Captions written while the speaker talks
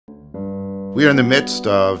We are in the midst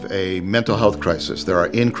of a mental health crisis. There are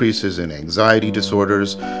increases in anxiety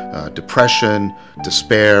disorders, depression,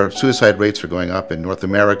 despair. Suicide rates are going up in North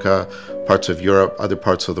America, parts of Europe, other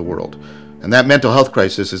parts of the world. And that mental health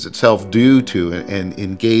crisis is itself due to and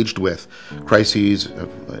engaged with crises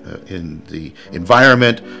in the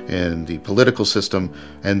environment, in the political system,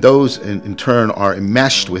 and those in turn are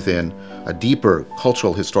enmeshed within a deeper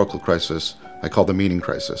cultural historical crisis I call the meaning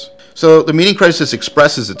crisis. So the meaning crisis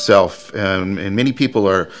expresses itself, and many people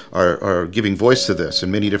are giving voice to this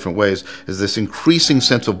in many different ways, is this increasing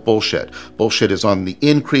sense of bullshit. Bullshit is on the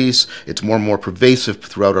increase, it's more and more pervasive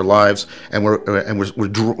throughout our lives, and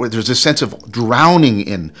there's a sense of drowning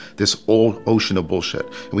in this old ocean of bullshit.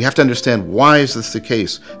 And we have to understand, why is this the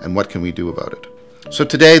case, and what can we do about it? So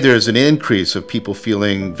today there's an increase of people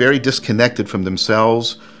feeling very disconnected from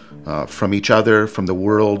themselves, from each other, from the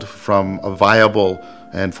world, from a viable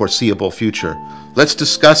and foreseeable future. Let's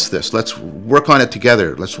discuss this. Let's work on it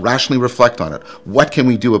together. Let's rationally reflect on it. What can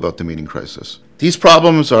we do about the meaning crisis? These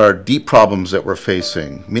problems are deep problems that we're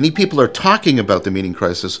facing. Many people are talking about the meaning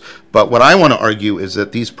crisis, but what I want to argue is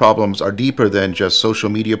that these problems are deeper than just social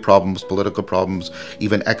media problems, political problems,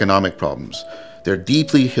 even economic problems. They're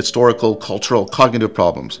deeply historical, cultural, cognitive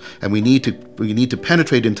problems, and we need to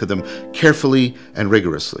penetrate into them carefully and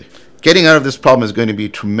rigorously. Getting out of this problem is going to be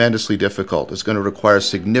tremendously difficult. It's going to require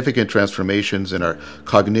significant transformations in our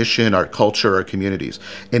cognition, our culture, our communities.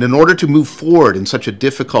 And in order to move forward in such a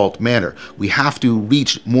difficult manner, we have to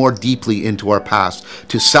reach more deeply into our past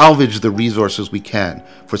to salvage the resources we can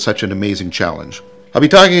for such an amazing challenge. I'll be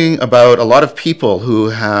talking about a lot of people who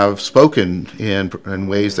have spoken in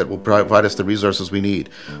ways that will provide us the resources we need.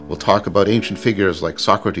 We'll talk about ancient figures like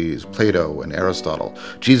Socrates, Plato and Aristotle,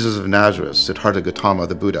 Jesus of Nazareth, Siddhartha Gautama,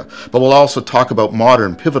 the Buddha. But we'll also talk about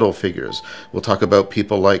modern pivotal figures. We'll talk about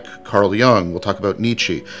people like Carl Jung. We'll talk about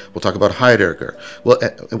Nietzsche. We'll talk about Heidegger.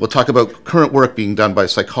 We'll talk about current work being done by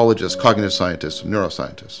psychologists, cognitive scientists,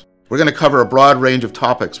 neuroscientists. We're going to cover a broad range of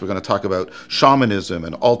topics. We're going to talk about shamanism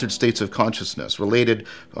and altered states of consciousness, related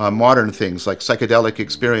modern things like psychedelic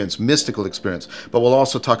experience, mystical experience. But we'll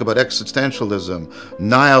also talk about existentialism,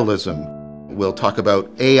 nihilism. We'll talk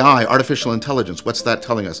about AI, artificial intelligence. What's that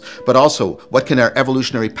telling us? But also, what can our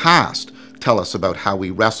evolutionary past tell us about how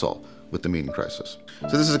we wrestle with the meaning crisis?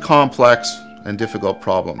 So this is a complex and difficult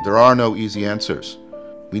problem. There are no easy answers.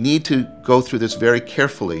 We need to go through this very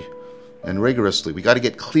carefully and rigorously. We got to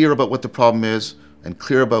get clear about what the problem is and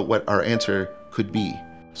clear about what our answer could be.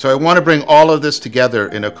 So I want to bring all of this together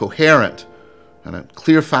in a coherent and a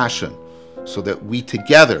clear fashion so that we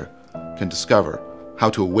together can discover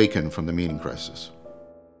how to awaken from the meaning crisis.